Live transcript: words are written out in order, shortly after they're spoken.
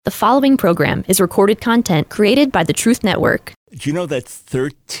The following program is recorded content created by the Truth Network. Do you know that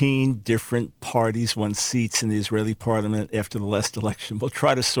 13 different parties won seats in the Israeli parliament after the last election? We'll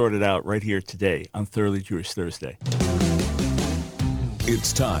try to sort it out right here today on Thoroughly Jewish Thursday.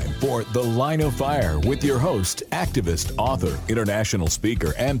 It's time for The Line of Fire with your host, activist, author, international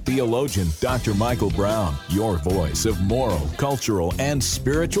speaker, and theologian, Dr. Michael Brown, your voice of moral, cultural, and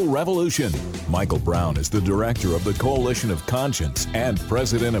spiritual revolution. Michael Brown is the director of the Coalition of Conscience and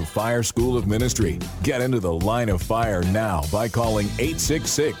president of Fire School of Ministry. Get into The Line of Fire now by calling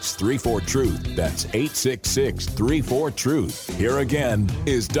 866-34-TRUTH. That's 866-34-TRUTH. Here again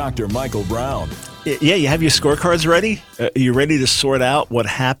is Dr. Michael Brown. Yeah, you have your scorecards ready? Are you ready to sort out what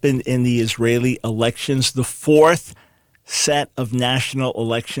happened in the Israeli elections? The fourth set of national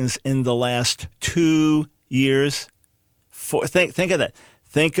elections in the last 2 years. Think of that.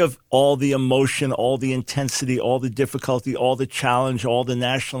 Think of all the emotion, all the intensity, all the difficulty, all the challenge, all the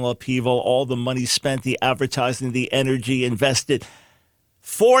national upheaval, all the money spent, the advertising, the energy invested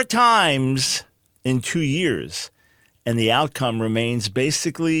 4 times in 2 years. And the outcome remains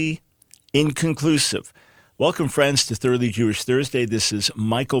basically inconclusive. Welcome, friends, to Thoroughly Jewish Thursday. This is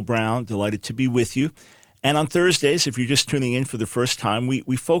Michael Brown, delighted to be with you. And on Thursdays, if you're just tuning in for the first time,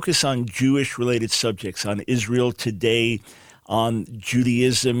 we focus on Jewish-related subjects, on Israel today, on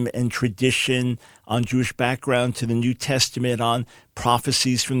Judaism and tradition, on Jewish background to the New Testament, on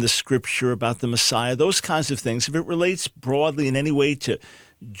prophecies from the Scripture about the Messiah, those kinds of things. If it relates broadly in any way to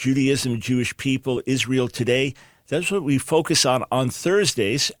Judaism, Jewish people, Israel today, that's what we focus on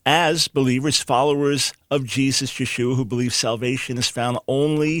Thursdays as believers, followers of Jesus Yeshua, who believe salvation is found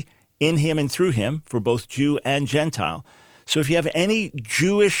only in him and through him for both Jew and Gentile. So if you have any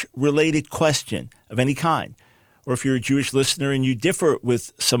Jewish-related question of any kind, or if you're a Jewish listener and you differ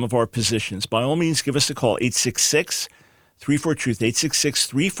with some of our positions, by all means, give us a call, 866-34-TRUTH,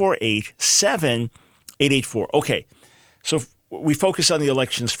 866-348-7884. Okay, so we focus on the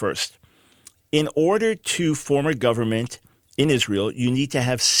elections first. In order to form a government in Israel, you need to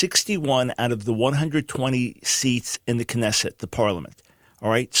have 61 out of the 120 seats in the Knesset, the parliament. All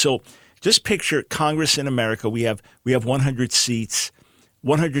right? So just picture Congress in America. We have 100 seats,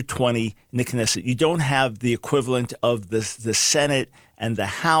 120 in the Knesset. You don't have the equivalent of the Senate and the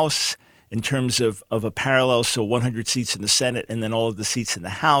House in terms of a parallel, so 100 seats in the Senate and then all of the seats in the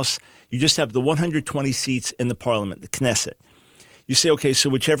House. You just have the 120 seats in the parliament, the Knesset. You say, okay, so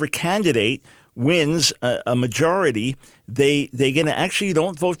whichever candidate wins a majority, they gonna actually, you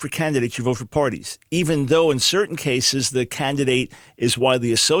don't vote for candidates, you vote for parties. Even though in certain cases the candidate is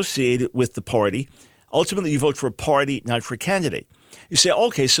widely associated with the party, ultimately you vote for a party, not for a candidate. You say,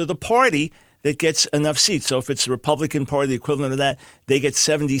 okay, so the party that gets enough seats, so if it's the Republican Party, the equivalent of that, they get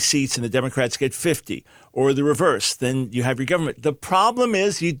 70 seats and the Democrats get 50, or the reverse, then you have your government. The problem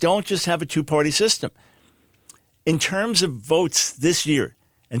is you don't just have a two-party system. In terms of votes this year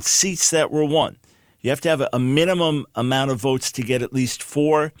and seats that were won, you have to have a minimum amount of votes to get at least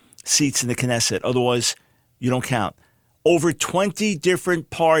 4 seats in the Knesset. Otherwise, you don't count. Over 20 different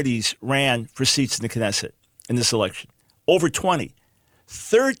parties ran for seats in the Knesset in this election. Over 20.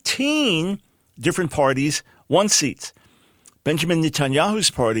 13 different parties won seats. Benjamin Netanyahu's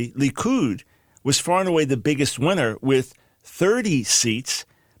party, Likud, was far and away the biggest winner with 30 seats,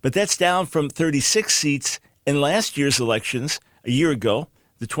 but that's down from 36 seats in last year's elections, a year ago,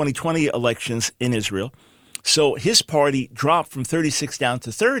 the 2020 elections in Israel. So his party dropped from 36 down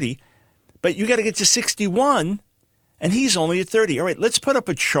to 30, but you got to get to 61, and he's only at 30. All right, let's put up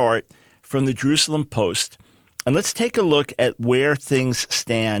a chart from the Jerusalem Post, and let's take a look at where things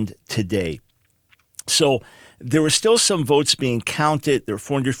stand today. So there were still some votes being counted. There were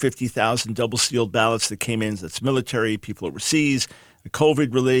 450,000 double-sealed ballots that came in. That's military, people overseas, the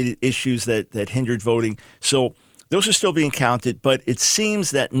COVID-related issues that hindered voting. So those are still being counted, but it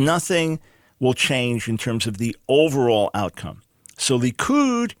seems that nothing will change in terms of the overall outcome. So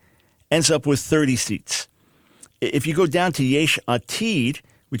Likud ends up with 30 seats. If you go down to Yesh Atid,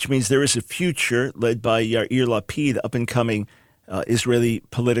 which means there is a future, led by Yair Lapid, up-and-coming Israeli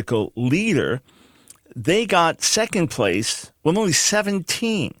political leader, they got second place, well, only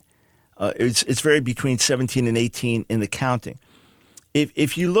 17. It's varied between 17 and 18 in the counting.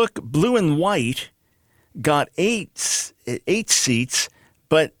 If you look, blue and white got eight seats,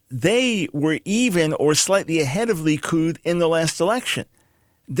 but they were even or slightly ahead of Likud in the last election.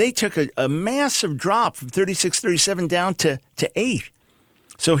 They took a massive drop from 36, 37 down to 8.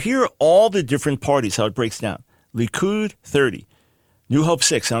 So here are all the different parties, how it breaks down. Likud, 30. New Hope,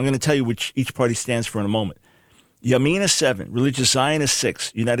 6. And I'm going to tell you which each party stands for in a moment. Yamina, 7. Religious Zionist,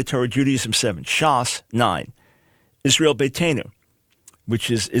 6. United Torah Judaism, 7. Shas, 9. Israel Beitenu, which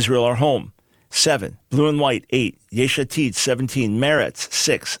is Israel Our Home, 7. Blue and White, 8. Yesh Atid, 17. Meretz,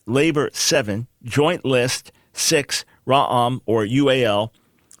 6. Labor, 7. Joint List, 6. Ra'am, or UAL,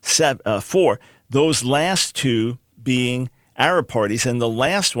 4. Those last two being Arab parties, and the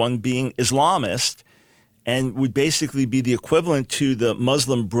last one being Islamist, and would basically be the equivalent to the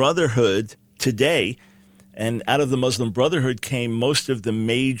Muslim Brotherhood today. And out of the Muslim Brotherhood came most of the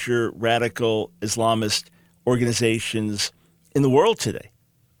major radical Islamist organizations in the world today.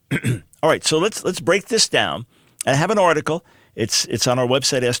 All right, so let's break this down. I have an article. It's on our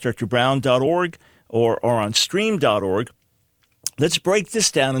website, AskDrBrown.org or on stream.org. Let's break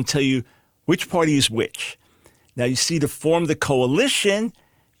this down and tell you which party is which. Now, you see, to form the coalition,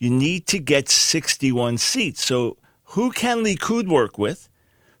 you need to get 61 seats. So who can Likud work with?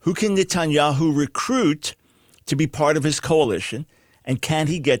 Who can Netanyahu recruit to be part of his coalition? And can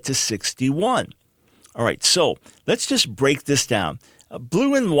he get to 61? All right, so let's just break this down.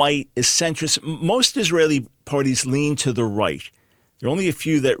 Blue and White is centrist. Most Israeli parties lean to the right. There are only a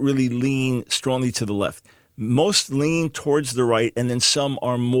few that really lean strongly to the left. Most lean towards the right, and then some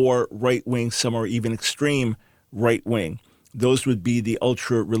are more right-wing, some are even extreme right-wing. Those would be the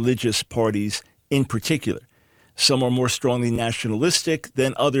ultra-religious parties in particular. Some are more strongly nationalistic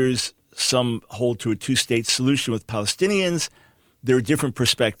than others. Some hold to a two-state solution with Palestinians. There are different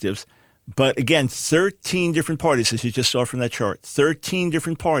perspectives. But again, 13 different parties, as you just saw from that chart, 13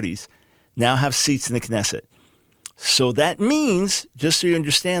 different parties now have seats in the Knesset. So that means, just so you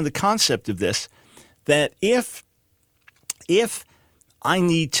understand the concept of this, that if I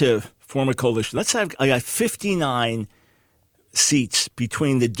need to form a coalition, let's say I got 59 seats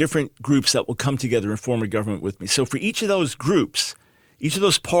between the different groups that will come together and form a government with me. So for each of those groups, each of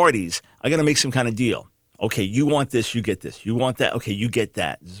those parties, I got to make some kind of deal. Okay, you want this, you get this. You want that, okay, you get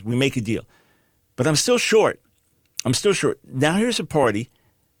that. We make a deal. But I'm still short. Now here's a party.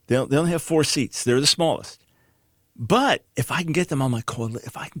 They only have 4 seats. They're the smallest. But if I can get them on my coalition,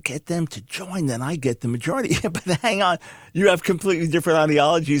 if I can get them to join, then I get the majority. But hang on, you have completely different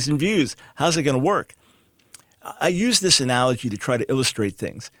ideologies and views. How's it going to work? I use this analogy to try to illustrate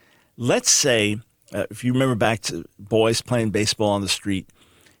things. Let's say, if you remember back to boys playing baseball on the street,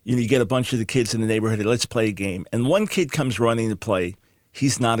 you get a bunch of the kids in the neighborhood, let's play a game. And one kid comes running to play.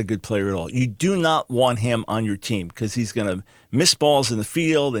 He's not a good player at all. You do not want him on your team because he's going to miss balls in the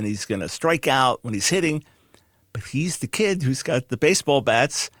field and he's going to strike out when he's hitting. But he's the kid who's got the baseball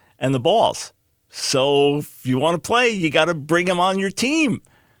bats and the balls. So if you want to play, you got to bring him on your team.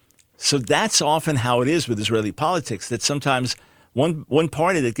 So that's often how it is with Israeli politics, that sometimes one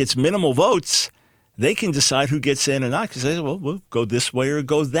party that gets minimal votes, they can decide who gets in or not because they say, well, we'll go this way or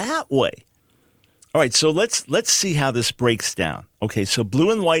go that way. All right, so let's see how this breaks down. Okay, so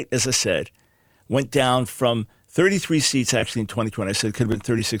Blue and White, as I said, went down from 33 seats actually in 2020. I said it could have been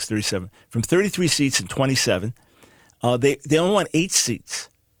 36, 37. From 33 seats in 27, they only won 8 seats.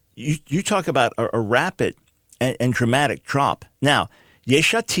 You talk about a rapid and dramatic drop. Now,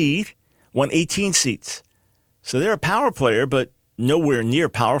 Yesh Atid won 18 seats. So they're a power player, but nowhere near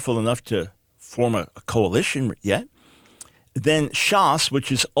powerful enough to form a coalition yet. Then Shas,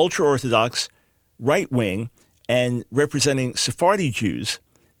 which is ultra-Orthodox, right-wing, and representing Sephardi Jews,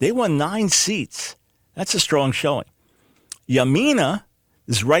 they won 9 seats. That's a strong showing. Yamina,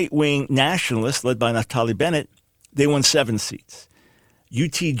 this right-wing nationalist led by Naftali Bennett, they won 7 seats.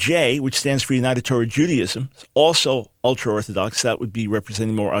 UTJ, which stands for United Torah Judaism, also ultra-Orthodox, that would be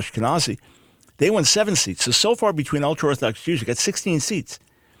representing more Ashkenazi, they won 7 seats. So far between ultra-Orthodox Jews, you got 16 seats.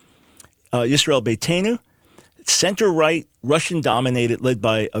 Yisrael Beitenu, center-right, Russian-dominated, led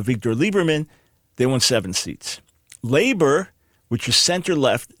by Avigdor Lieberman, they won 7 seats. Labor, which is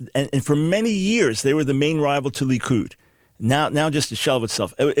center-left, and for many years they were the main rival to Likud. Now just a shell of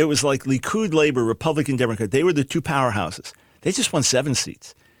itself. It was like Likud, Labor, Republican, Democrat. They were the two powerhouses. They just won 7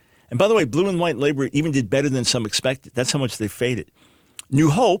 seats. And by the way, Blue and White Labor even did better than some expected. That's how much they faded. New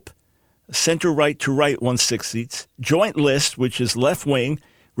Hope, center-right to right, won 6 seats. Joint List, which is left-wing,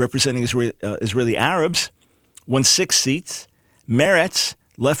 representing Israeli Arabs, won 6 seats. Meretz,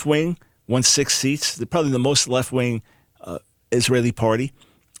 left-wing, won 6 seats. They're probably the most left-wing Israeli party.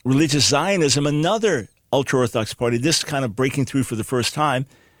 Religious Zionism, another ultra-Orthodox party, this kind of breaking through for the first time,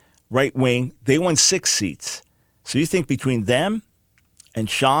 right-wing, they won 6 seats. So you think between them and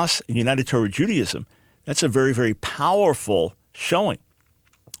Shas and United Torah Judaism, that's a very, very powerful showing.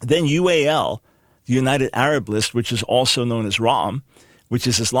 Then UAL, the United Arab List, which is also known as Ra'am, which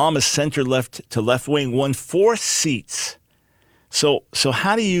is Islamist center-left to left-wing, won 4 seats. So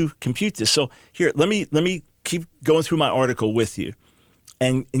how do you compute this? So here, let me keep going through my article with you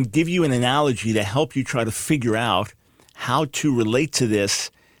and give you an analogy to help you try to figure out how to relate to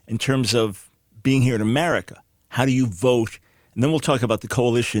this in terms of being here in America. How do you vote? And then we'll talk about the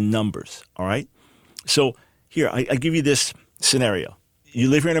coalition numbers, all right? So here, I give you this scenario. You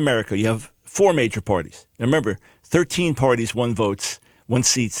live here in America. You have 4 major parties. Now remember, 13 parties won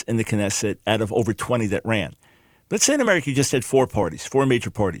seats in the Knesset out of over 20 that ran. Let's say in America you just had 4 parties, 4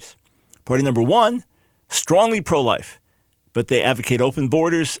 major parties. Party number 1, strongly pro-life, but they advocate open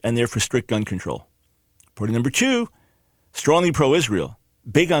borders and they're for strict gun control. Party number 2, strongly pro-Israel,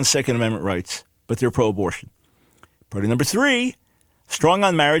 big on Second Amendment rights, but they're pro-abortion. Party number 3, strong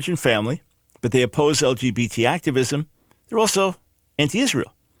on marriage and family, but they oppose LGBT activism. They're also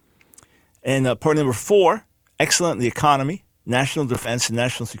anti-Israel. And party number 4, excellent in the economy, national defense, and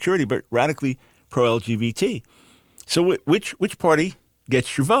national security, but radically pro-LGBT. So which party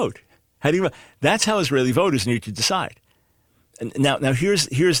gets your vote? How do you vote? That's how Israeli voters need to decide. And now here's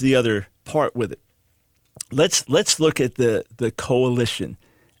the other part with it. Let's look at the coalition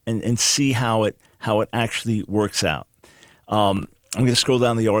and see how it actually works out. I'm going to scroll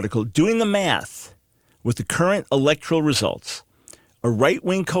down the article. Doing the math with the current electoral results, a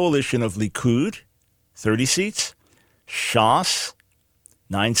right-wing coalition of Likud, 30 seats, Shas,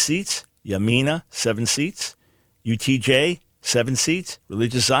 9 seats, Yamina, 7 seats, UTJ, 7 seats,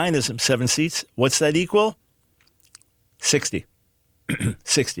 Religious Zionism, 7 seats. What's that equal? 60.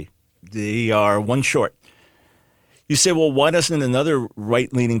 60. They are one short. You say, well, why doesn't another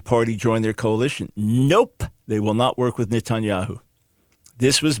right-leaning party join their coalition? Nope. They will not work with Netanyahu.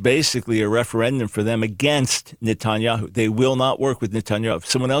 This was basically a referendum for them against Netanyahu. They will not work with Netanyahu. If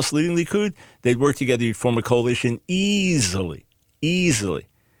someone else leading Likud, they'd work together to form a coalition easily. Easily.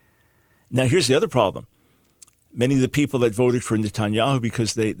 Now, here's the other problem. Many of the people that voted for Netanyahu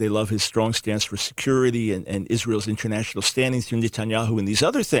because they love his strong stance for security and Israel's international standing through Netanyahu and these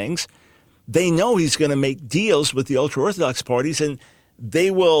other things, they know he's going to make deals with the ultra-Orthodox parties and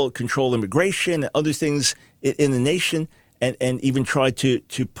they will control immigration and other things in the nation and even try to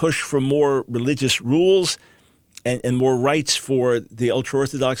push for more religious rules and more rights for the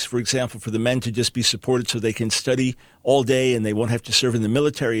ultra-Orthodox, for example, for the men to just be supported so they can study all day and they won't have to serve in the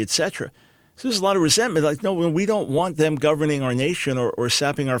military, etc. So there's a lot of resentment. Like, no, we don't want them governing our nation or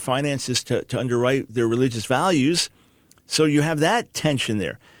sapping our finances to underwrite their religious values. So you have that tension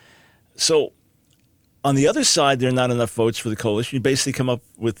there. So on the other side, there are not enough votes for the coalition. You basically come up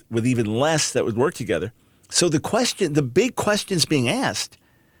with even less that would work together. So the big question is being asked,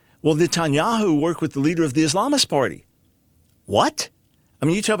 will Netanyahu work with the leader of the Islamist party? What? I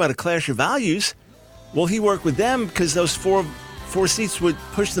mean, you talk about a clash of values. Will he work with them because those four seats would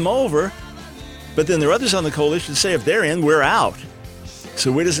push them over? But then there are others on the coalition say if they're in, we're out.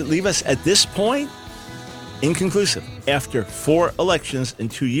 So where does it leave us at this point? Inconclusive. After 4 elections in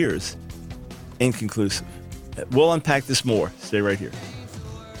 2 years, inconclusive. We'll unpack this more. Stay right here.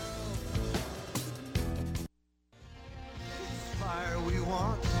 Fire we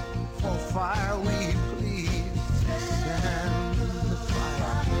want, for fire we please. Stand in the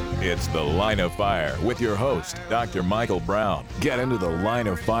fire. It's The Line of Fire with your host, Dr. Michael Brown. Get into the Line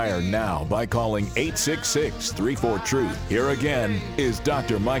of Fire now by calling 866-34-TRUTH. Here again is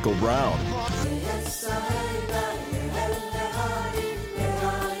Dr. Michael Brown.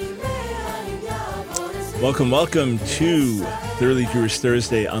 Welcome to Thoroughly Jewish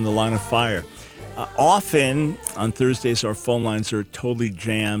Thursday on The Line of Fire. Often on Thursdays, our phone lines are totally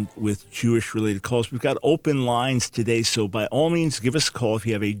jammed with Jewish-related calls. We've got open lines today, so by all means, give us a call if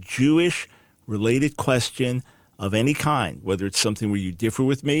you have a Jewish-related question of any kind, whether it's something where you differ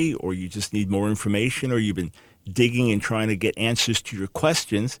with me or you just need more information or you've been digging and trying to get answers to your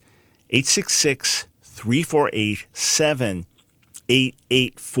questions.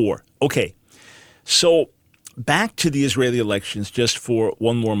 866-348-7884. Okay. So back to the Israeli elections just for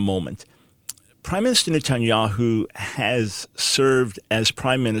one more moment. Prime Minister Netanyahu has served as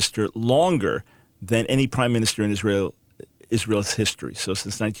prime minister longer than any prime minister in Israel's history. So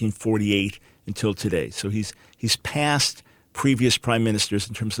since 1948 until today. So he's passed previous prime ministers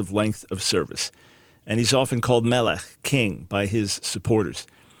in terms of length of service. And he's often called Melech, king, by his supporters.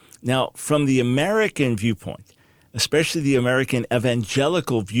 Now, from the American viewpoint, especially the American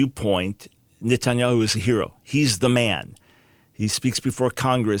evangelical viewpoint, Netanyahu is a hero. He's the man. He speaks before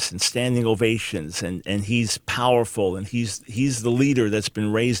Congress and standing ovations, and he's powerful, and he's the leader that's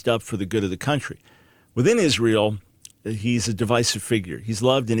been raised up for the good of the country. Within Israel, he's a divisive figure. He's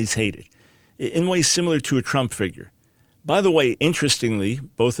loved and he's hated, in ways similar to a Trump figure. By the way, interestingly,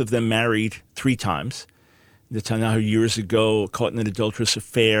 both of them married 3 times. Netanyahu years ago caught in an adulterous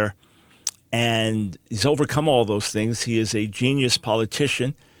affair, and he's overcome all those things. He is a genius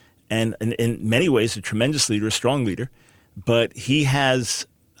politician, and in many ways, a tremendous leader, a strong leader. but he has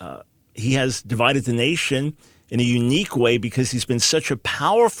divided the nation in a unique way because he's been such a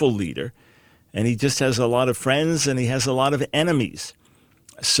powerful leader, and he just has a lot of friends and he has a lot of enemies.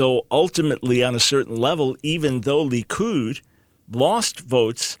 So ultimately, on a certain level, even though Likud lost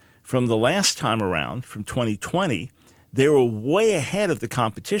votes from the last time around, from 2020, they were way ahead of the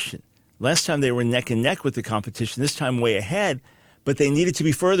competition. Last time they were neck and neck with the competition, this time way ahead, but they needed to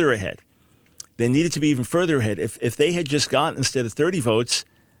be further ahead. They needed to be even further ahead. If they had just gotten, instead of 30 votes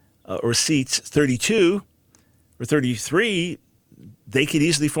or seats, 32 or 33, they could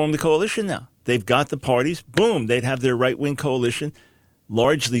easily form the coalition now. They've got the parties. Boom, they'd have their right-wing coalition,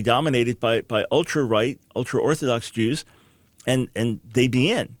 largely dominated by ultra-right, ultra-Orthodox Jews, and they'd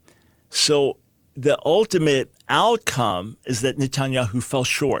be in. So the ultimate outcome is that Netanyahu fell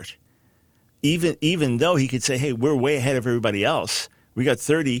short. Even though he could say, hey, we're way ahead of everybody else. We got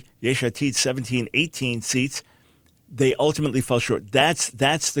 30, Yesh Atid 17, 18 seats. They ultimately fell short. That's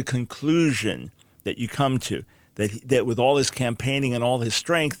the conclusion that you come to, that with all his campaigning and all his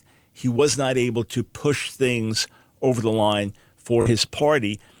strength, he was not able to push things over the line for his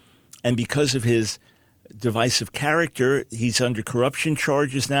party. And because of his divisive character, he's under corruption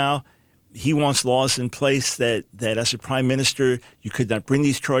charges now. He wants laws in place that as a prime minister, you could not bring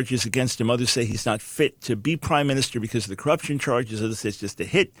these charges against him. Others say he's not fit to be prime minister because of the corruption charges. Others say it's just a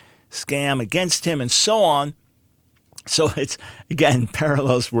hit scam against him, and so on. So it's, again,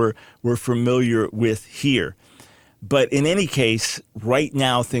 parallels we're familiar with here. But in any case, right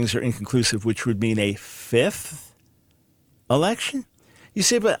now things are inconclusive, which would mean a fifth election. You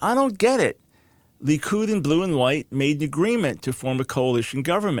say, but I don't get it. Likud in blue and white made an agreement to form a coalition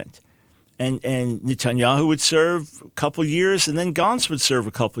government. And Netanyahu would serve a couple years, and then Gantz would serve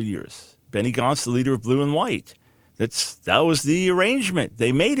a couple years. Benny Gantz, the leader of blue and white. That was the arrangement.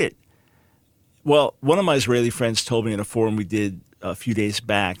 They made it. Well, one of my Israeli friends told me in a forum we did a few days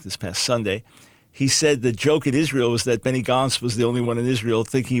back, this past Sunday, he said the joke in Israel was that Benny Gantz was the only one in Israel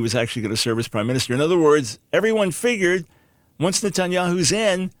thinking he was actually going to serve as prime minister. In other words, everyone figured once Netanyahu's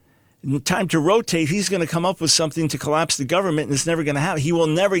in, time to rotate, he's going to come up with something to collapse the government, and it's never going to happen. He will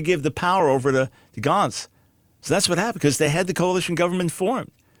never give the power over to Gantz. So that's what happened, because they had the coalition government formed.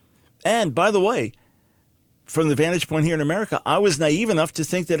 And, by the way, from the vantage point here in America, I was naive enough to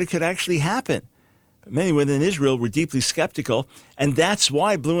think that it could actually happen. But many within Israel were deeply skeptical, and that's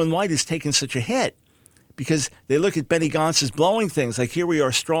why blue and white has taken such a hit, because they look at Benny Gantz as blowing things, like here we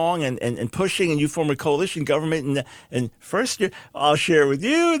are strong and pushing, and you form a coalition government, and first I'll share with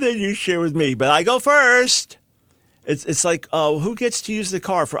you, then you share with me, but I go first. It's like, who gets to use the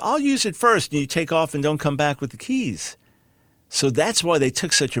car? I'll use it first, and you take off and don't come back with the keys. So that's why they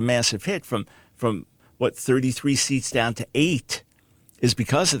took such a massive hit from 33 seats down to 8, is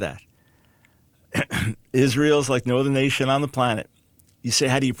because of that. Israel's like no other nation on the planet. You say,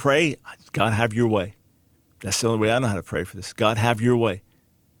 how do you pray? God, have your way. That's the only way I know how to pray for this. God, have your way.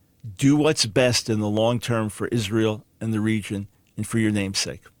 Do what's best in the long term for Israel and the region and for your name's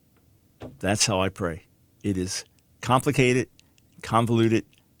sake. That's how I pray. It is complicated, convoluted,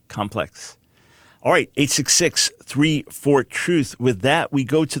 complex. All right, 866-34-TRUTH. With that, we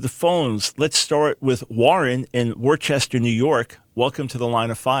go to the phones. Let's start with Warren in Worcester, New York. Welcome to the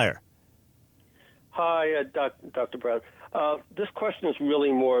Line of Fire. Hi, Dr. Brown. This question is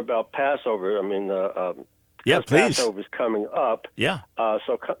really more about Passover. I mean, yeah, please. Passover is coming up. Yeah.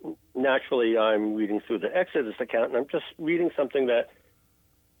 So naturally, I'm reading through the Exodus account, and I'm just reading something that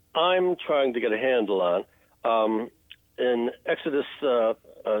I'm trying to get a handle on. In Exodus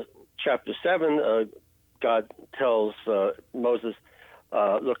chapter 7, God tells Moses,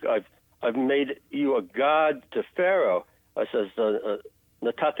 "Look, I've made you a god to Pharaoh." It says,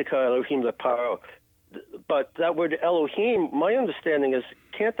 "Natatika Elohim leParo." But that word Elohim, my understanding is,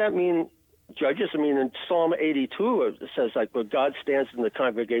 can't that mean judges? I mean, in Psalm 82, it says, like, where God stands in the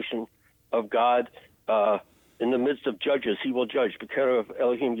congregation of God in the midst of judges, he will judge. Bekera of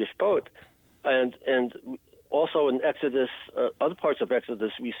Elohim Yishpot. And also in Exodus, other parts of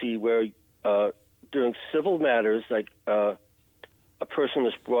Exodus, we see where during civil matters, like a person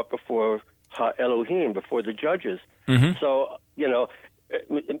is brought before Elohim, before the judges. Mm-hmm. So,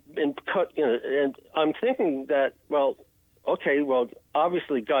 and I'm thinking that,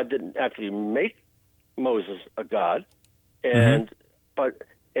 obviously God didn't actually make Moses a god, and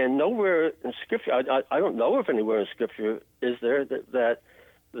nowhere in Scripture, I don't know if anywhere in Scripture is there that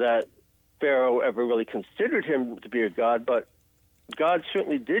Pharaoh ever really considered him to be a god, but God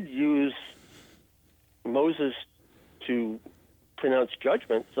certainly did use Moses to pronounce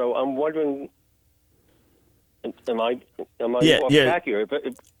judgment. So I'm wondering, Am I off track here?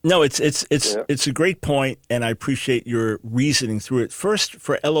 No, it's a great point, and I appreciate your reasoning through it. First,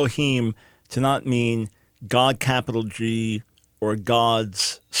 for Elohim to not mean God capital G or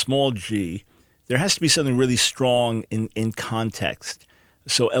God's small g, there has to be something really strong in context.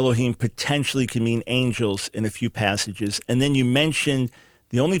 So Elohim potentially can mean angels in a few passages. And then you mentioned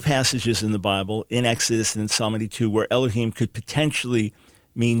the only passages in the Bible, in Exodus and in Psalm 82, where Elohim could potentially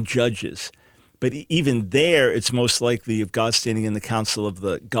mean judges. But even there, it's most likely of God standing in the council of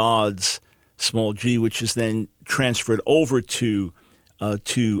the gods, small g, which is then transferred over to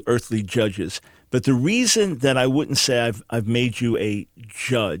earthly judges. But the reason that I wouldn't say I've made you a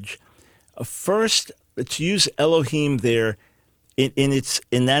judge, first, to use Elohim there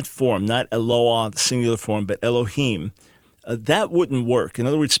in that form, not Eloah, the singular form, but Elohim, that wouldn't work. In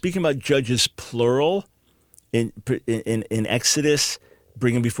other words, speaking about judges plural in Exodus,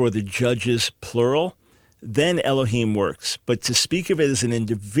 bringing before the judges plural, then Elohim works. But to speak of it as an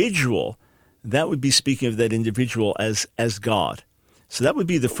individual, that would be speaking of that individual as God. So that would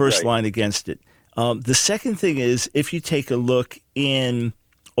be the first line against it. The second thing is, if you take a look in,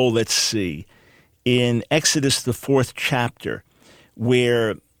 in Exodus, the 4th chapter,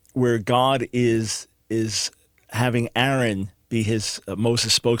 where God is having Aaron be his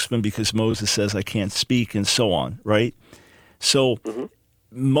Moses spokesman because Moses says, I can't speak, and so on, right? So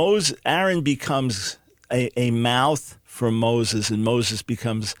Aaron becomes a mouth for Moses, and Moses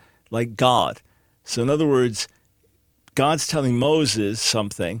becomes like God. So in other words, God's telling Moses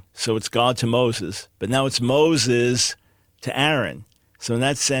something, so it's God to Moses, but now it's Moses to Aaron. So in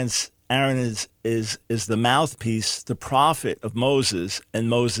that sense, Aaron is the mouthpiece, the prophet of Moses, and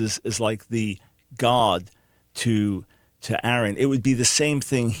Moses is like the God to Aaron. It would be the same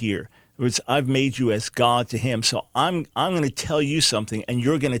thing here. I've made you as God to him, so I'm going to tell you something, and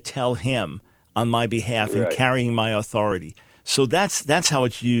you're going to tell him on my behalf and carrying my authority. So that's how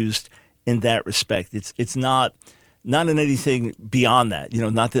it's used in that respect. It's not in anything beyond that.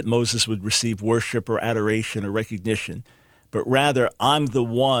 Not that Moses would receive worship or adoration or recognition, but rather I'm the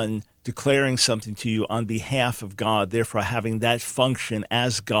one declaring something to you on behalf of God, therefore having that function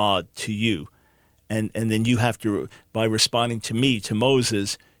as God to you. And then you have to, by responding to me, to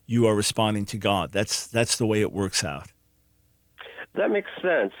Moses, you are responding to God. That's the way it works out. That makes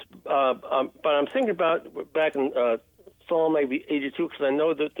sense. But I'm thinking about back in Psalm maybe 82, because I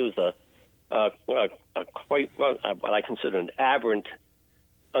know that there's a quite what I consider an aberrant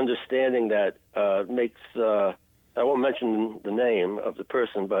understanding that makes I won't mention the name of the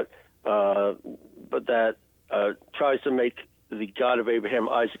person, but that tries to make the God of Abraham,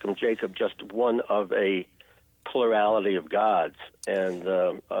 Isaac, and Jacob just one of a plurality of gods. And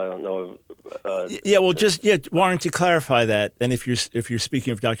I don't know. Warren, to clarify that, and if you're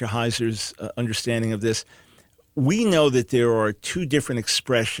speaking of Dr. Heiser's understanding of this, we know that there are two different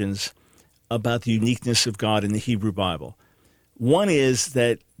expressions about the uniqueness of God in the Hebrew Bible. One is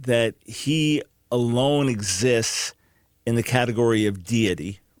that he alone exists in the category of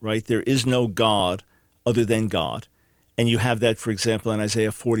deity, right? There is no God other than God. And you have that, for example, in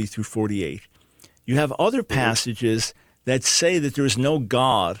Isaiah 40 through 48. You have other passages that say that there is no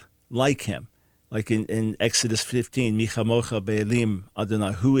God like him, like in Exodus 15, Mi chamocha be'elim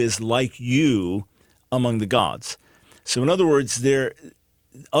Adonai, who is like you among the gods. So in other words,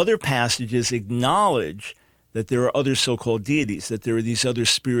 other passages acknowledge that there are other so-called deities, that there are these other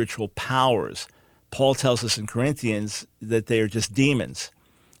spiritual powers. Paul tells us in Corinthians that they are just demons.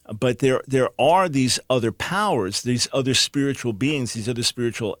 But there are these other powers, these other spiritual beings, these other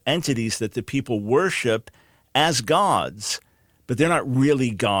spiritual entities that the people worship as gods, but they're not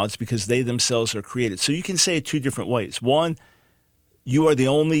really gods because they themselves are created. So you can say it two different ways. One, you are the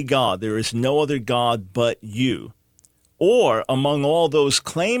only God. There is no other God but you. Or among all those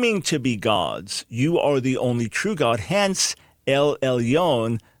claiming to be gods, you are the only true God, hence El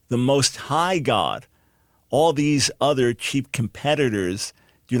Elyon, the Most High God. All these other cheap competitors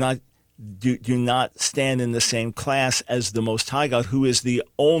do not stand in the same class as the Most High God, who is the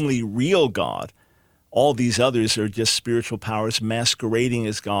only real God. All these others are just spiritual powers masquerading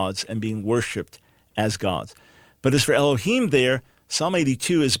as gods and being worshipped as gods. But as for Elohim there, Psalm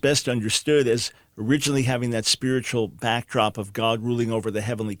 82 is best understood as originally having that spiritual backdrop of God ruling over the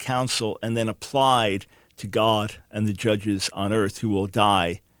heavenly council and then applied to God and the judges on earth who will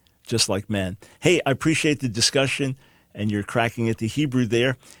die just like men. Hey, I appreciate the discussion, and you're cracking at the Hebrew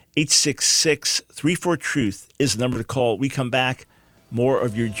there. 866-34-TRUTH is the number to call. We come back, more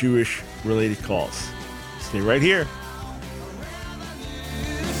of your Jewish-related calls. Stay right here.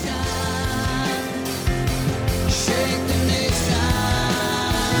 Shake the nation,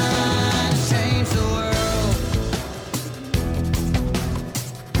 change the world.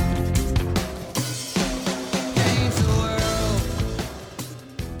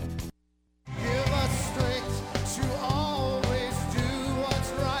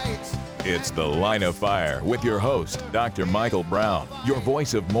 It's The Line of Fire with your host, Dr. Michael Brown, your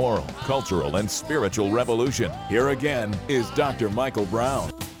voice of moral, cultural, and spiritual revolution. Here again is Dr. Michael Brown.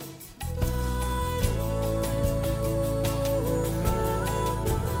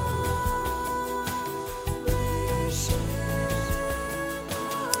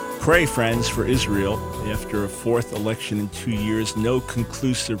 Pray, friends, for Israel. After a fourth election in 2 years, no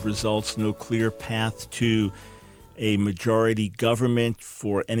conclusive results, no clear path to a majority government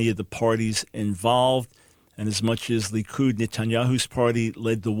for any of the parties involved. And as much as Likud, Netanyahu's party,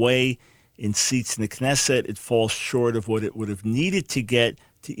 led the way in seats in the Knesset, it falls short of what it would have needed to get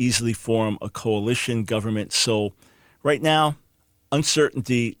to easily form a coalition government. So right now,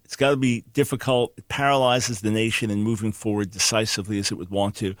 uncertainty, it's got to be difficult. It paralyzes the nation in moving forward decisively as it would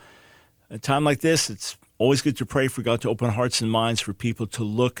want to. At a time like this, it's always good to pray for God to open hearts and minds for people to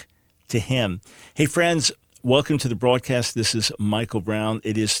look to Him. Hey, friends, welcome to the broadcast. This is Michael Brown.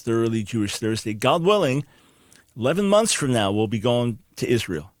 It is Thoroughly Jewish Thursday. God willing, 11 months from now, we'll be going to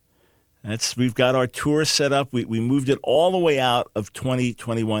Israel. We've got our tour set up. We moved it all the way out of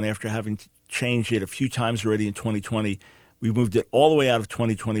 2021 after having changed it a few times already in 2020. We moved it all the way out of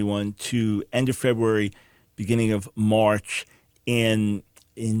 2021 to end of February, beginning of March in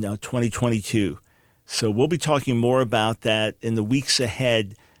 2022. So we'll be talking more about that in the weeks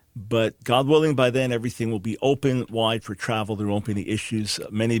ahead. But God willing, by then, everything will be open wide for travel. There won't be any issues.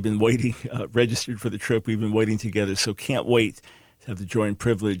 Many have been waiting, registered for the trip. We've been waiting together. So can't wait to have the joy and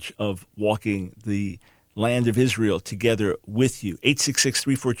privilege of walking the land of Israel together with you.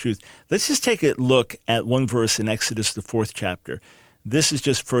 866-34-TRUTH. Let's just take a look at one verse in Exodus, the 4th chapter. This is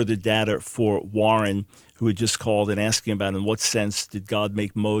just further data for Warren, who had just called and asking about in what sense did God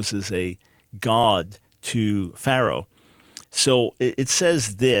make Moses a god to Pharaoh. So it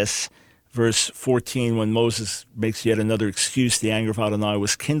says this, verse 14, when Moses makes yet another excuse, the anger of Adonai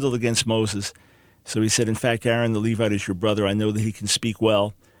was kindled against Moses. So he said, in fact, Aaron the Levite is your brother. I know that he can speak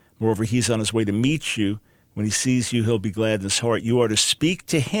well. Moreover, he's on his way to meet you. When he sees you, he'll be glad in his heart. You are to speak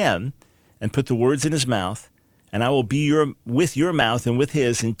to him and put the words in his mouth, and I will be with your mouth and with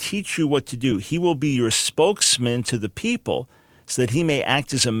his and teach you what to do. He will be your spokesman to the people so that he may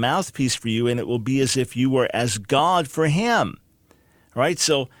act as a mouthpiece for you, and it will be as if you were as God for him. All right,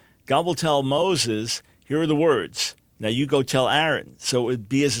 so God will tell Moses, here are the words. Now you go tell Aaron. So it would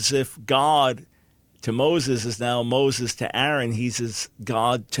be as if God to Moses is now Moses to Aaron. He's as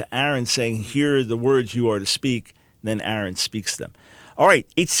God to Aaron saying, here are the words you are to speak. And then Aaron speaks them. All right,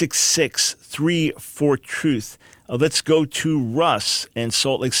 866-34-TRUTH. Let's go to Russ in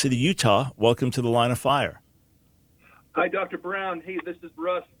Salt Lake City, Utah. Welcome to the Line of Fire. Hi, Dr. Brown. Hey, this is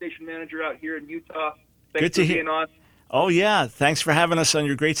Russ, station manager out here in Utah. Good to hear. Being on. Oh, yeah. Thanks for having us on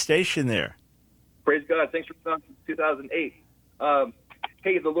your great station there. Praise God. Thanks for being on since 2008.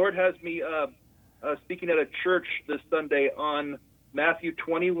 Hey, the Lord has me speaking at a church this Sunday on Matthew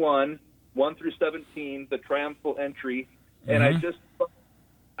 21, 1 through 17, the triumphal entry. And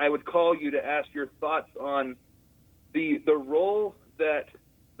I would call you to ask your thoughts on the role that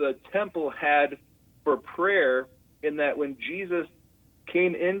the temple had for prayer, in that when Jesus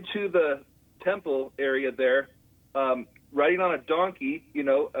came into the temple area there, riding on a donkey,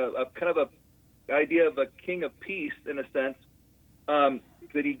 a kind of a idea of a king of peace in a sense,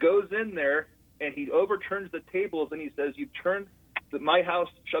 that he goes in there and he overturns the tables and he says, "You've turned that my house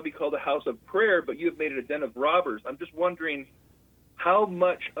shall be called a house of prayer, but you have made it a den of robbers." I'm just wondering, how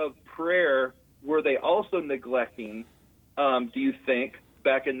much of prayer were they also neglecting, do you think,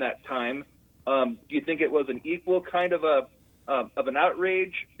 back in that time? Do you think it was an equal kind of an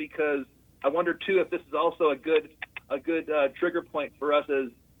outrage? Because I wonder too if this is also a good trigger point for us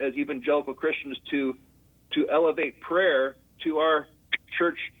as evangelical Christians to elevate prayer to our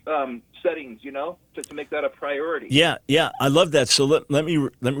church settings, to make that a priority. Yeah, I love that. So let me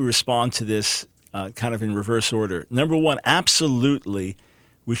respond to this kind of in reverse order. Number one, absolutely,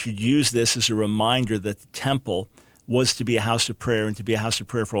 we should use this as a reminder that the temple was to be a house of prayer and to be a house of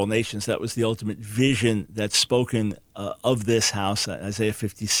prayer for all nations. That was the ultimate vision that's spoken of this house, Isaiah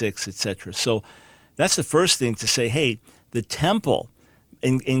 56, etc. So that's the first thing to say, hey, the temple,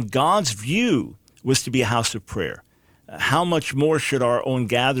 in God's view, was to be a house of prayer. How much more should our own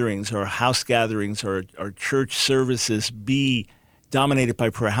gatherings, our house gatherings, our church services be dominated by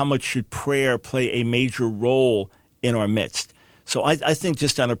prayer? How much should prayer play a major role in our midst? So I think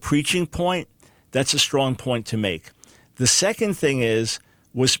just on a preaching point, that's a strong point to make. The second thing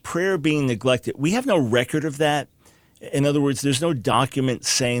was prayer being neglected? We have no record of that. In other words, there's no document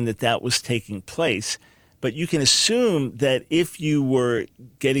saying that was taking place. But you can assume that if you were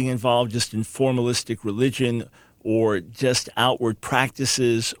getting involved just in formalistic religion or just outward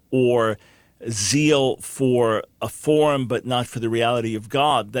practices or zeal for a form but not for the reality of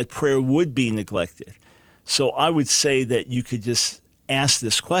God, that prayer would be neglected. So I would say that you could just ask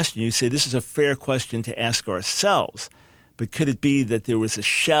this question. You say this is a fair question to ask ourselves, but could it be that there was a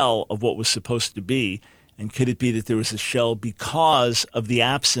shell of what was supposed to be? And could it be that there was a shell because of the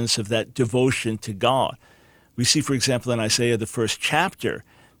absence of that devotion to God? We see, for example, in Isaiah, the first chapter,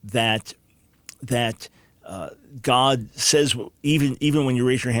 that God says, even when you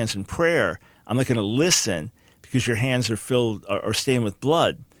raise your hands in prayer, I'm not going to listen because your hands are filled or stained with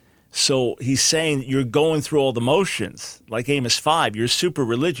blood. So he's saying you're going through all the motions, like Amos 5. You're super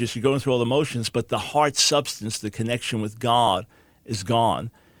religious. You're going through all the motions, but the heart substance, the connection with God, is gone.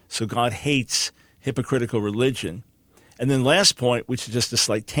 So God hates hypocritical religion. And then last point, which is just a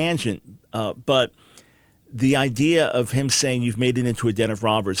slight tangent, but the idea of him saying you've made it into a den of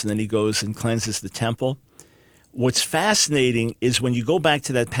robbers, and then he goes and cleanses the temple. What's fascinating is when you go back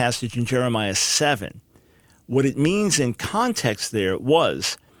to that passage in Jeremiah 7, what it means in context there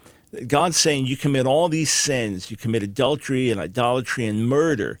was God saying you commit all these sins, you commit adultery and idolatry and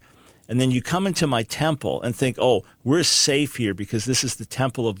murder, and then you come into my temple and think, oh, we're safe here because this is the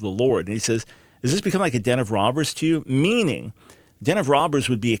temple of the Lord. And he says, does this become like a den of robbers to you? Meaning, den of robbers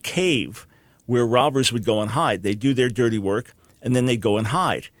would be a cave where robbers would go and hide. They do their dirty work, and then they go and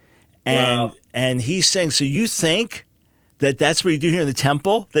hide. And he's saying, so you think that that's what you do here in the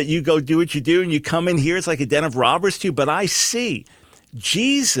temple, that you go do what you do and you come in here, it's like a den of robbers to you? But I see.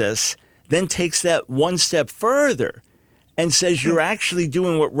 Jesus then takes that one step further and says you're actually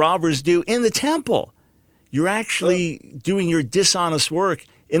doing what robbers do in the temple. You're actually doing your dishonest work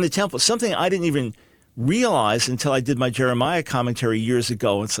in the temple, something I didn't even realize until I did my Jeremiah commentary years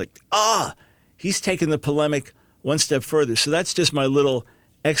ago. It's like, he's taken the polemic one step further. So that's just my little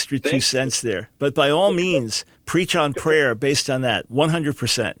extra 2 cents there. But by all means, preach on prayer based on that,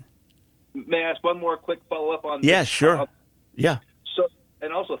 100%. May I ask one more quick follow-up on Yeah, this? sure. Yeah. So,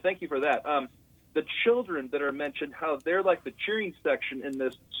 and also, thank you for that. The children that are mentioned, how they're like the cheering section in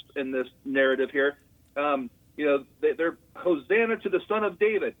this narrative here. They're Hosanna to the Son of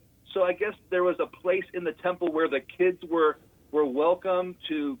David. So I guess there was a place in the temple where the kids were welcome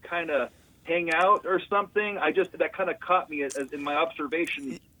to kind of hang out or something. That kind of caught me as in my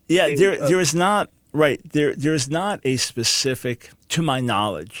observation. Yeah, there is not there is not a specific, to my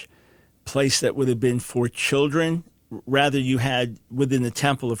knowledge, place that would have been for children. Rather, you had within the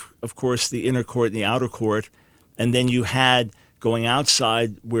temple, of course, the inner court and the outer court, and then you had going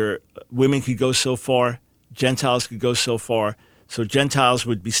outside where women could go so far, Gentiles could go so far. So Gentiles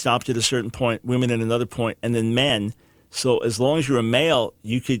would be stopped at a certain point, women at another point, and then men. So as long as you're a male,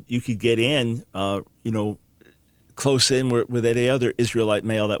 you could get in, close in with any other Israelite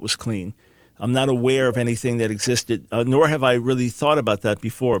male that was clean. I'm not aware of anything that existed, nor have I really thought about that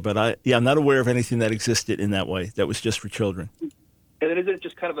before. But I'm not aware of anything that existed in that way that was just for children. And then isn't it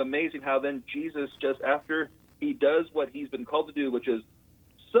just kind of amazing how then Jesus, just after he does what he's been called to do, which is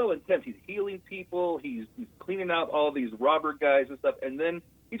so intense, he's healing people, he's cleaning out all these robber guys and stuff, and then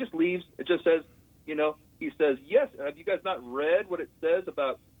he just leaves. It just says, he says, yes, have you guys not read what it says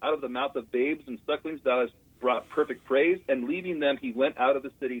about out of the mouth of babes and sucklings thou hast brought perfect praise? And leaving them, he went out of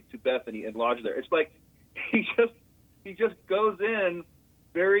the city to Bethany and lodged there. It's like he just goes in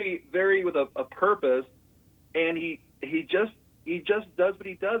very, very with a purpose, and he just does what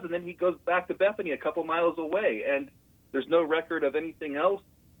he does, and then he goes back to Bethany a couple miles away, and there's no record of anything else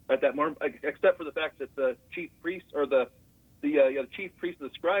at that moment, except for the fact that the chief priests or the chief priests and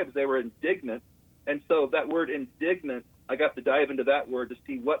the scribes, they were indignant. And so that word indignant, I got to dive into that word to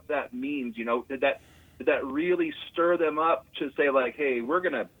see what that means. Did that really stir them up to say, like, hey, we're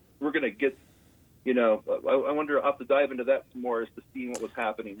gonna get, I wonder, I'll have to dive into that some more as to see what was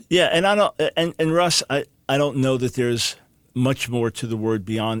happening. Yeah, and I don't, and Russ, I don't know that there's much more to the word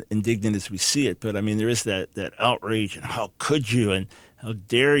beyond indignant as we see it, but I mean there is that outrage and how could you and how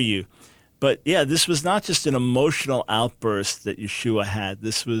dare you. But yeah, this was not just an emotional outburst that Yeshua had.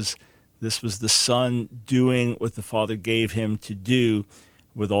 This was the Son doing what the Father gave him to do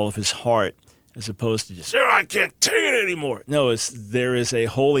with all of his heart, as opposed to just, I can't take it anymore. No, there is a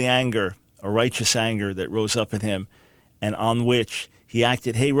holy anger, a righteous anger that rose up in him, and on which he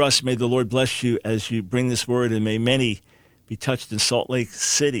acted. Hey, Russ, may the Lord bless you as you bring this word, and may many be touched in Salt Lake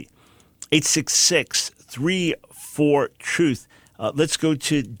City. 866-34-TRUTH. Let's go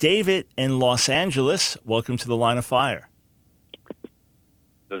to David in Los Angeles. Welcome to the Line of Fire.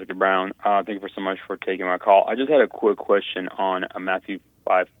 Dr. Brown, thank you so much for taking my call. I just had a quick question on Matthew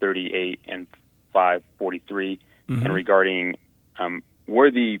 5:38 and 5:43, and regarding were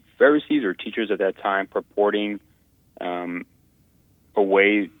the Pharisees or teachers at that time purporting the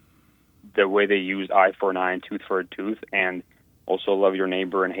way they used eye for an eye and tooth for a tooth, and also love your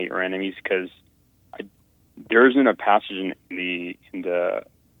neighbor and hate your enemies? Because there isn't a passage in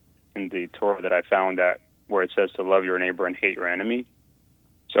the Torah that I found where it says to love your neighbor and hate your enemy.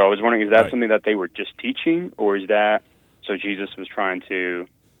 So I was wondering, is that something that they were just teaching, or is that so Jesus was trying to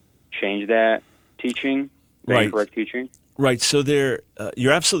change that teaching, the incorrect teaching? Right. So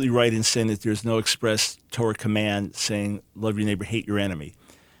you're absolutely right in saying that there's no express Torah command saying love your neighbor, hate your enemy.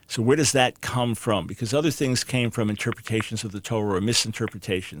 So where does that come from? Because other things came from interpretations of the Torah or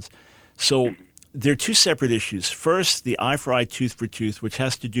misinterpretations. So there are two separate issues. First, the eye for eye, tooth for tooth, which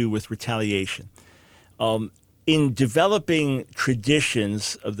has to do with retaliation. In developing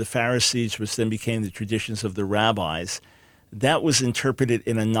traditions of the Pharisees, which then became the traditions of the rabbis, that was interpreted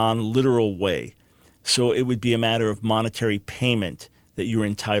in a non-literal way. So it would be a matter of monetary payment that you were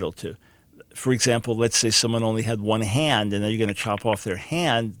entitled to. For example, let's say someone only had one hand and now you're going to chop off their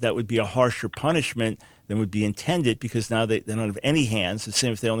hand. That would be a harsher punishment than would be intended, because now they don't have any hands. The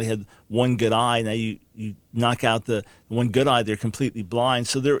same if they only had one good eye. Now you knock out the one good eye, they're completely blind.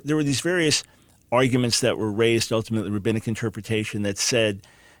 So there were these various arguments that were raised, ultimately rabbinic interpretation, that said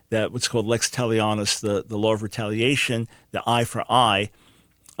that what's called lex talionis, the law of retaliation, the eye for eye,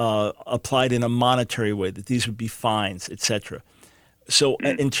 applied in a monetary way, that these would be fines, etc. So,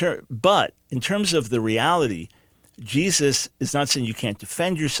 but in terms of the reality, Jesus is not saying you can't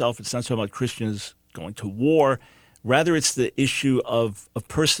defend yourself. It's not talking about Christians going to war. Rather, it's the issue of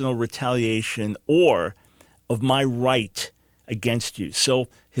personal retaliation or of my right against you. So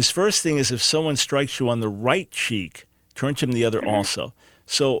his first thing is, if someone strikes you on the right cheek, turn to him the other also.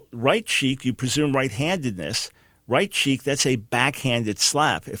 So right cheek, you presume right-handedness. Right cheek, that's a backhanded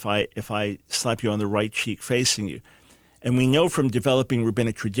slap if I slap you on the right cheek facing you. And we know from developing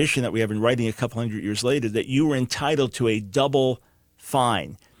rabbinic tradition that we have in writing a couple hundred years later that you were entitled to a double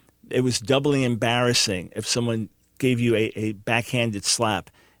fine. It was doubly embarrassing if someone gave you a backhanded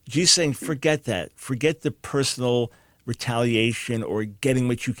slap. Jesus saying, forget that. Forget the personal retaliation or getting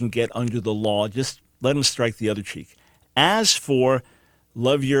what you can get under the law. Just let them strike the other cheek. As for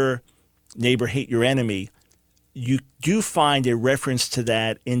love your neighbor, hate your enemy, you do find a reference to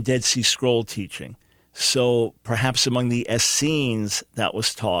that in Dead Sea Scroll teaching. So perhaps among the Essenes that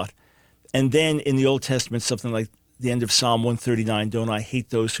was taught. And then in the Old Testament, something like the end of Psalm 139, don't I hate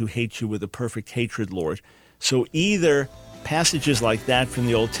those who hate you with a perfect hatred, Lord. So either passages like that from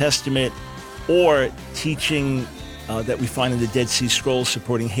the Old Testament or teaching that we find in the Dead Sea Scrolls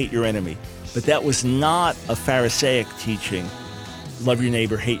supporting hate your enemy. But that was not a Pharisaic teaching, love your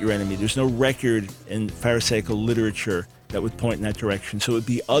neighbor, hate your enemy. There's no record in Pharisaical literature that would point in that direction. So it would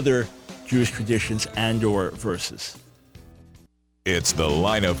be other Jewish traditions and or verses. It's The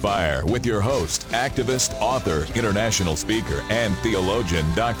Line of Fire with your host, activist, author, international speaker, and theologian,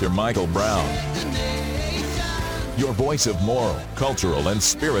 Dr. Michael Brown. Your voice of moral, cultural, and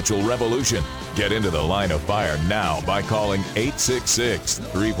spiritual revolution. Get into The Line of Fire now by calling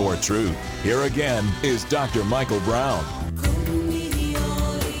 866-34-TRUTH. Here again is Dr. Michael Brown.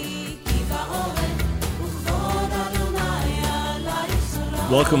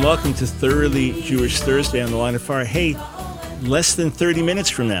 Welcome to Thoroughly Jewish Thursday on The Line of Fire. Hey, less than 30 minutes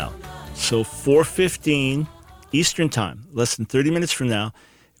from now, so 4:15 Eastern Time, less than 30 minutes from now,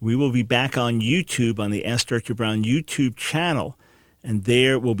 we will be back on YouTube on the Ask Dr. Brown YouTube channel, and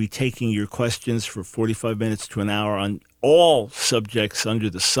there we'll be taking your questions for 45 minutes to an hour on all subjects under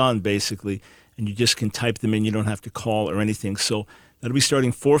the sun, basically, and you just can type them in. You don't have to call or anything. So that'll be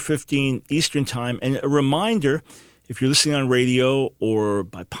starting 4:15 Eastern Time. And a reminder, if you're listening on radio or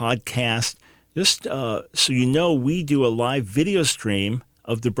by podcast, just so you know, we do a live video stream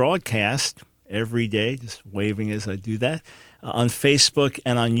of the broadcast every day, just waving as I do that, on Facebook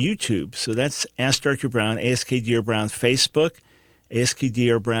and on YouTube. So that's Ask Dr. Brown, ASKDR Brown Facebook,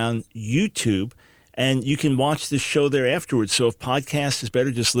 ASKDR Brown YouTube, and you can watch the show there afterwards. So if podcast is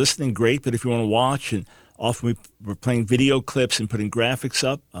better, just listening, great. But if you want to watch, and often we're playing video clips and putting graphics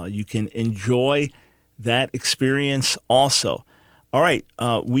up, you can enjoy that experience also. All right,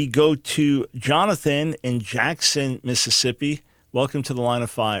 we go to Jonathan in Jackson, Mississippi. Welcome to The Line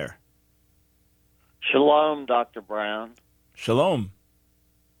of Fire. Shalom, Dr. Brown. Shalom.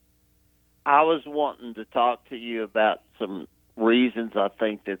 I was wanting to talk to you about some reasons I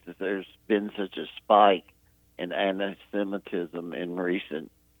think that there's been such a spike in anti-Semitism in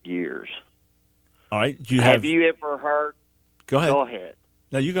recent years. All right. Have you ever heard? Go ahead. Go ahead.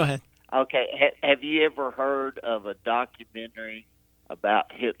 No, you go ahead. Okay. Have you ever heard of a documentary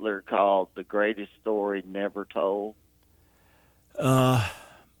about Hitler called The Greatest Story Never Told?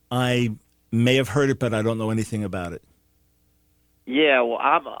 I may have heard it, but I don't know anything about it. Yeah, well,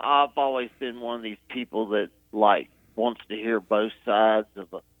 I've always been one of these people that wants to hear both sides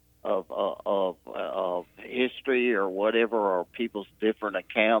of history or whatever, or people's different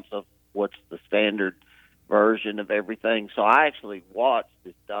accounts of what's the standard version of everything. So I actually watched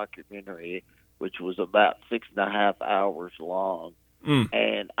this documentary, which was about 6.5 hours long,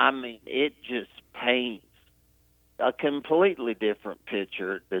 and I mean, it just paints a completely different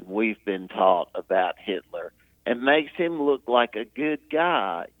picture than we've been taught about Hitler, and makes him look like a good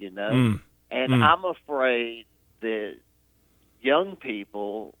guy, And I'm afraid that young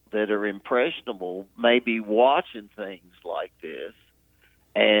people that are impressionable may be watching things like this,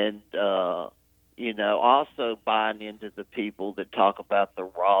 and also buying into the people that talk about the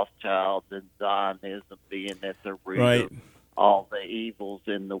Rothschilds and Zionism being at the root of all the evils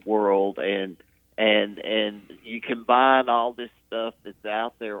in the world, and you combine all this stuff that's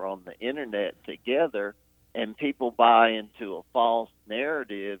out there on the internet together, and people buy into a false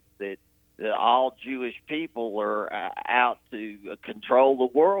narrative that all Jewish people are out to control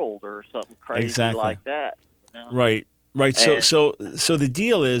the world or something crazy like that. Right. So the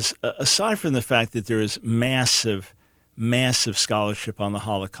deal is, aside from the fact that there is massive scholarship on the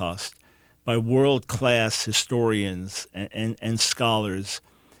Holocaust by world-class historians and scholars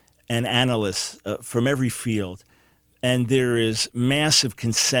and analysts from every field, and there is massive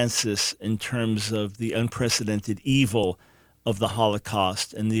consensus in terms of the unprecedented evil of the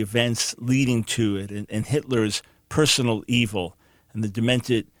Holocaust and the events leading to it, and Hitler's personal evil and the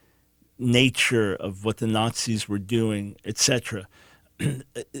demented nature of what the Nazis were doing, etc.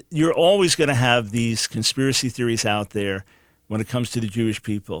 You're always going to have these conspiracy theories out there when it comes to the Jewish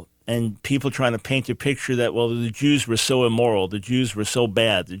people, and people trying to paint a picture that, well, the Jews were so immoral, the Jews were so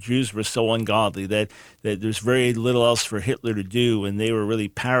bad, the Jews were so ungodly that there's very little else for Hitler to do, and they were really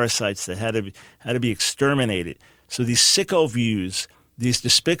parasites that had to be exterminated. So these sicko views, these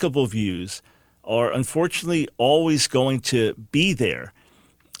despicable views, are unfortunately always going to be there.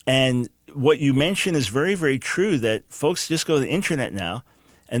 And what you mentioned is very, very true, that folks just go to the internet now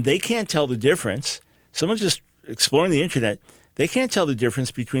and they can't tell the difference. Someone's just exploring the internet. They can't tell the difference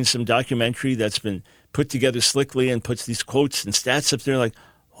between some documentary that's been put together slickly and puts these quotes and stats up there like,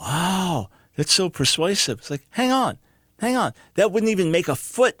 wow, that's so persuasive. It's like, hang on. That wouldn't even make a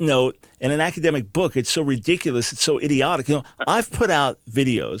footnote in an academic book. It's so ridiculous. It's so idiotic. I've put out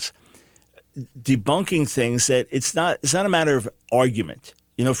videos debunking things that it's not a matter of argument.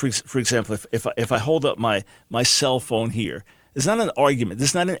 For example, if I hold up my cell phone here, it's not an argument. This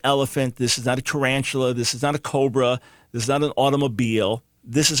is not an elephant. This is not a tarantula. This is not a cobra. This is not an automobile.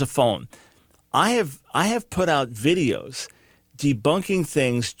 This is a phone. I have put out videos debunking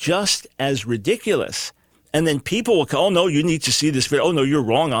things just as ridiculous. And then people will go, oh, no, you need to see this video. Oh, no, you're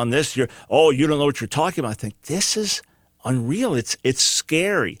wrong on this. You don't know what you're talking about. I think this is unreal. It's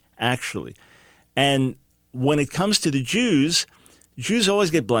scary, actually. And when it comes to the Jews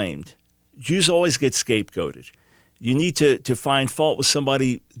always get blamed. Jews always get scapegoated. You need to find fault with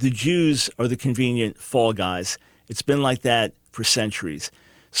somebody. The Jews are the convenient fall guys. It's been like that for centuries.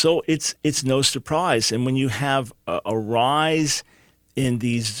 So it's no surprise. And when you have a rise in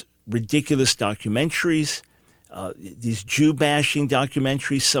these ridiculous documentaries, these Jew-bashing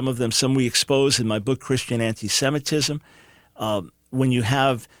documentaries, some we expose in my book, Christian Anti-Semitism, when you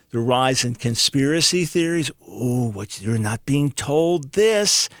have the rise in conspiracy theories, you're not being told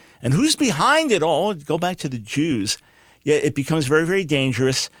this, and who's behind it all? Go back to the Jews. Yeah, it becomes very, very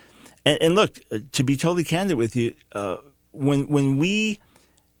dangerous. And look, to be totally candid with you, when we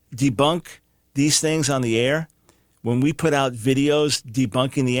debunk these things on the air, when we put out videos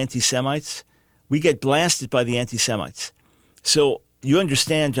debunking the anti-Semites, we get blasted by the anti-Semites. So you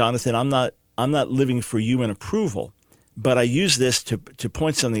understand, Jonathan, I'm not living for human approval, but I use this to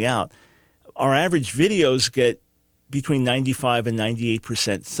point something out. Our average videos get between 95 and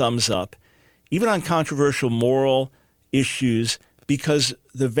 98% thumbs up, even on controversial moral issues, because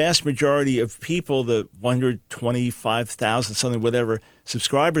the vast majority of people, the 125,000 something, whatever,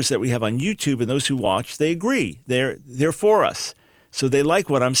 subscribers that we have on YouTube and those who watch, they agree. They're for us. So they like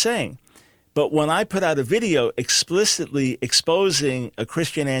what I'm saying. But when I put out a video explicitly exposing a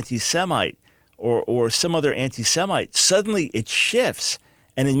Christian anti-Semite or some other anti-Semite, suddenly it shifts.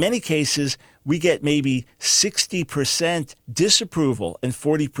 And in many cases, we get maybe 60% disapproval and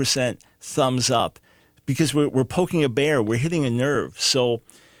 40% thumbs up because we're poking a bear. We're hitting a nerve. So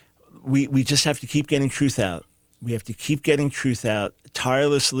we just have to keep getting truth out. We have to keep getting truth out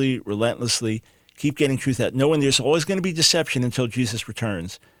tirelessly, relentlessly, keep getting truth out, knowing there's always going to be deception until Jesus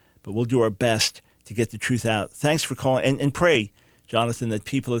returns. But we'll do our best to get the truth out. Thanks for calling. And pray Jonathan, that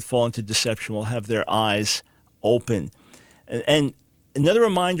people that fall into deception will have their eyes open. And another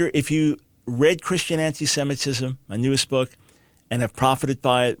reminder, if you read Christian Anti-Semitism, my newest book, and have profited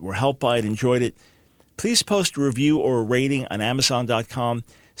by it, were helped by it, enjoyed it, please post a review or a rating on Amazon.com,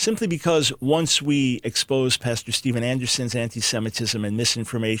 simply because once we expose Pastor Steven Anderson's anti-Semitism and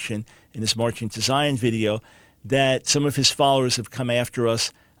misinformation in his Marching to Zion video, that some of his followers have come after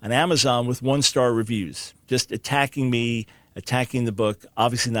us on Amazon with 1-star reviews, just attacking me, attacking the book,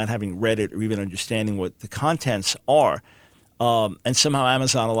 obviously not having read it or even understanding what the contents are. And somehow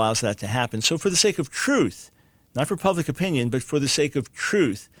Amazon allows that to happen. So for the sake of truth, not for public opinion, but for the sake of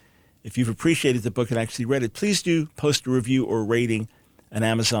truth, if you've appreciated the book and actually read it, please do post a review or rating on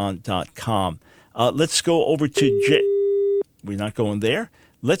Amazon.com. Let's go over to We're not going there.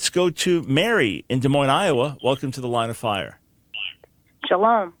 Let's go to Mary in Des Moines, Iowa. Welcome to the Line of Fire.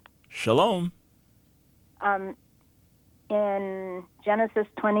 Shalom. Shalom. In Genesis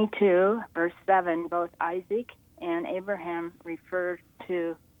 22, verse 7, both Isaac and Abraham refer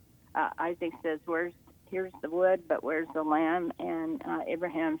to, Isaac says, here's the wood, but where's the lamb? And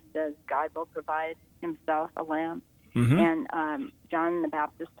Abraham says, God will provide himself a lamb. Mm-hmm. And John the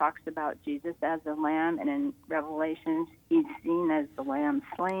Baptist talks about Jesus as a lamb, and in Revelation, he's seen as the lamb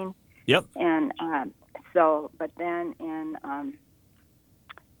slain. Yep. And but then in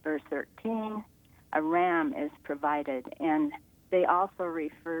verse 13, a ram is provided, and they also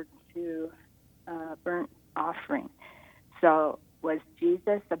refer to burnt offering. So was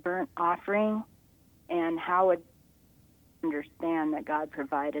Jesus a burnt offering? And how would you understand that God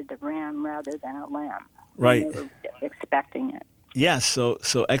provided the ram rather than a lamb? Right. They were expecting it. Yes, so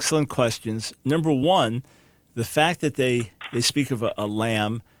excellent questions. Number one, the fact that they speak of a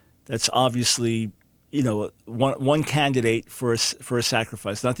lamb, that's obviously, one candidate for a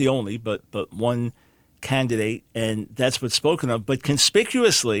sacrifice, not the only, but one candidate, and that's what's spoken of. But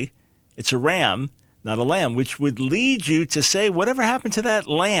conspicuously, it's a ram, not a lamb, which would lead you to say, whatever happened to that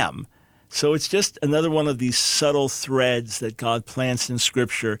lamb? So it's just another one of these subtle threads that God plants in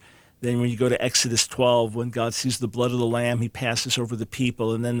Scripture. Then when you go to Exodus 12, when God sees the blood of the lamb, he passes over the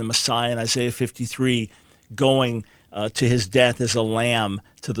people. And then the Messiah in Isaiah 53 going to his death as a lamb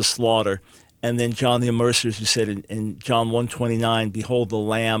to the slaughter. And then John the Immerser, who said in John 1:29, behold the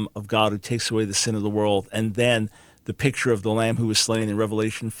Lamb of God who takes away the sin of the world. And then the picture of the lamb who was slain in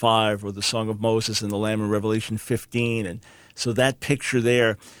Revelation 5, or the Song of Moses and the lamb in Revelation 15. And so that picture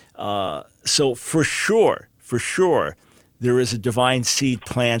there, so for sure, there is a divine seed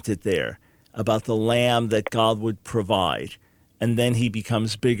planted there about the lamb that God would provide. And then he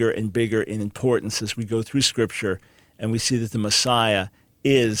becomes bigger and bigger in importance as we go through Scripture, and we see that the Messiah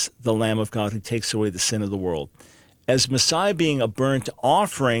is the Lamb of God who takes away the sin of the world. As Messiah being a burnt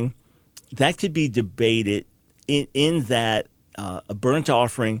offering, that could be debated in that a burnt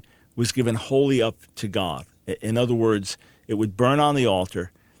offering was given wholly up to God. In other words, it would burn on the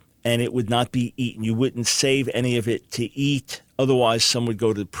altar, and it would not be eaten. You wouldn't save any of it to eat. Otherwise, some would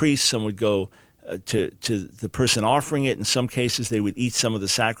go to the priest, some would go to the person offering it. In some cases, they would eat some of the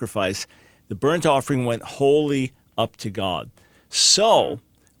sacrifice. The burnt offering went wholly up to God. So,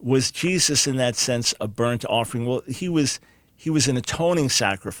 was Jesus in that sense a burnt offering? Well, he was an atoning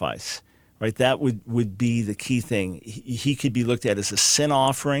sacrifice, right? That would be the key thing. He could be looked at as a sin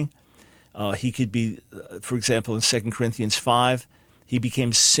offering. He could be, for example, in 2 Corinthians 5, he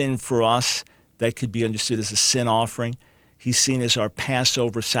became sin for us. That could be understood as a sin offering. He's seen as our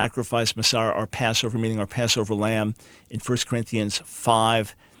Passover sacrifice, Messiah, our Passover, meaning our Passover lamb in 1 Corinthians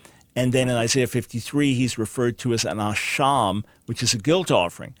 5. And then in Isaiah 53, he's referred to as an asham, which is a guilt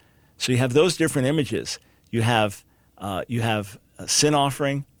offering. So you have those different images. You have a sin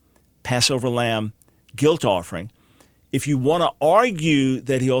offering, Passover lamb, guilt offering. If you want to argue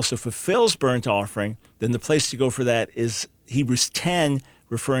that he also fulfills burnt offering, then the place to go for that is Hebrews 10,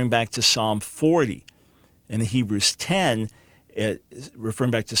 referring back to Psalm 40. And in Hebrews 10,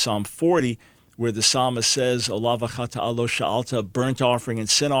 referring back to Psalm 40, where the psalmist says, Ola v'chata alo sha'alta, burnt offering and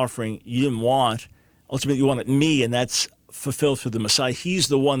sin offering you didn't want. Ultimately, you wanted me, and that's fulfilled through the Messiah. He's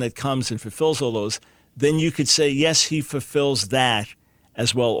the one that comes and fulfills all those. Then you could say, yes, he fulfills that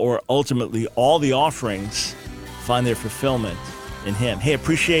as well, or ultimately all the offerings find their fulfillment in him. Hey,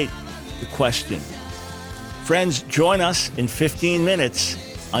 appreciate the question. Friends, join us in 15 minutes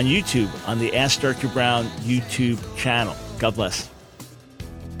on YouTube, on the Ask Dr. Brown YouTube channel. God bless.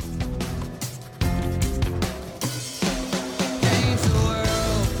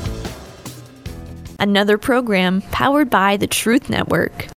 Another program powered by the Truth Network.